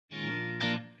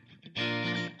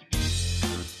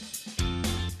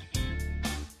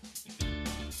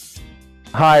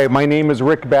Hi, my name is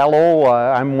Rick Ballo.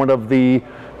 I'm one of the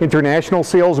international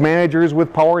sales managers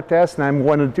with Power Test, and I'm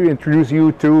wanted to introduce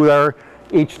you to our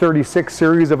H36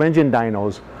 series of engine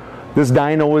dynos. This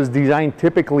dyno is designed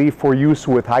typically for use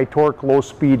with high torque, low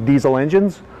speed diesel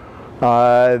engines.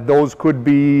 Those could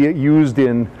be used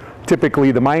in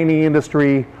typically the mining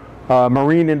industry,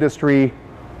 marine industry,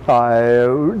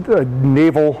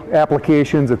 naval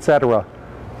applications, etc.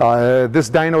 This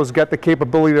dyno's got the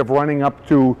capability of running up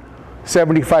to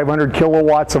 7,500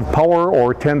 kilowatts of power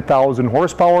or 10,000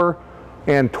 horsepower,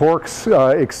 and torques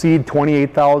exceed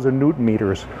 28,000 newton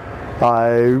meters.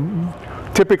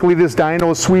 Typically this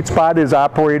dyno's sweet spot is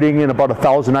operating in about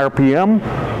 1,000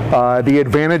 RPM. The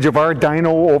advantage of our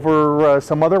dyno over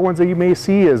some other ones that you may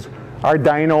see is our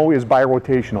dyno is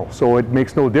birotational, so it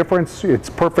makes no difference. It's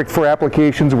perfect for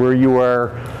applications where you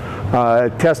are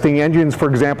testing engines, for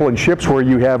example, in ships where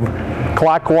you have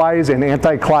clockwise and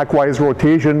anti-clockwise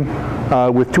rotation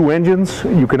with two engines.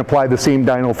 You can apply the same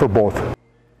dyno for both.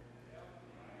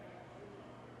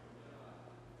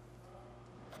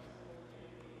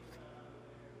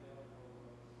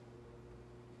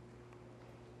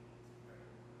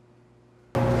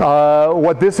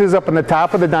 What this is up on the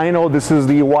top of the dyno, this is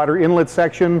the water inlet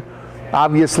section.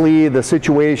 Obviously the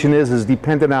situation is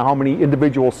dependent on how many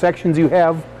individual sections you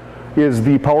have, is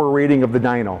the power rating of the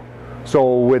dyno.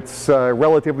 So it's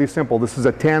relatively simple. This is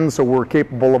a 10, so we're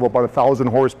capable of about 1,000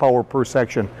 horsepower per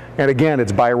section. And again,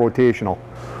 it's birotational.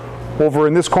 Over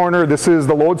in this corner, this is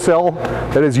the load cell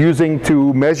that is using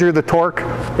to measure the torque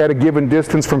at a given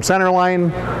distance from center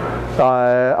line.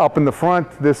 Up in the front,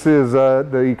 this is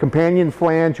the companion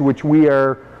flange, which we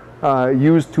are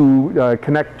used to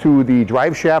connect to the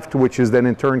drive shaft, which is then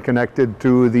in turn connected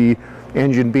to the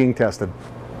engine being tested.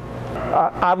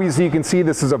 Obviously you can see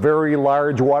this is a very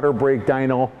large water brake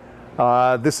dyno.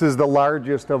 This is the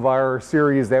largest of our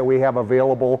series that we have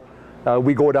available.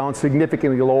 We go down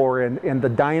significantly lower, and the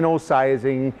dyno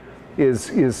sizing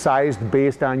is sized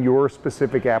based on your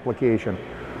specific application.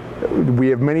 We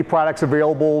have many products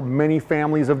available, many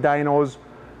families of dynos.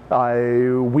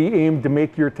 We aim to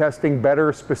make your testing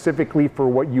better specifically for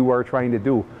what you are trying to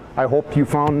do. I hope you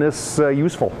found this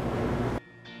useful.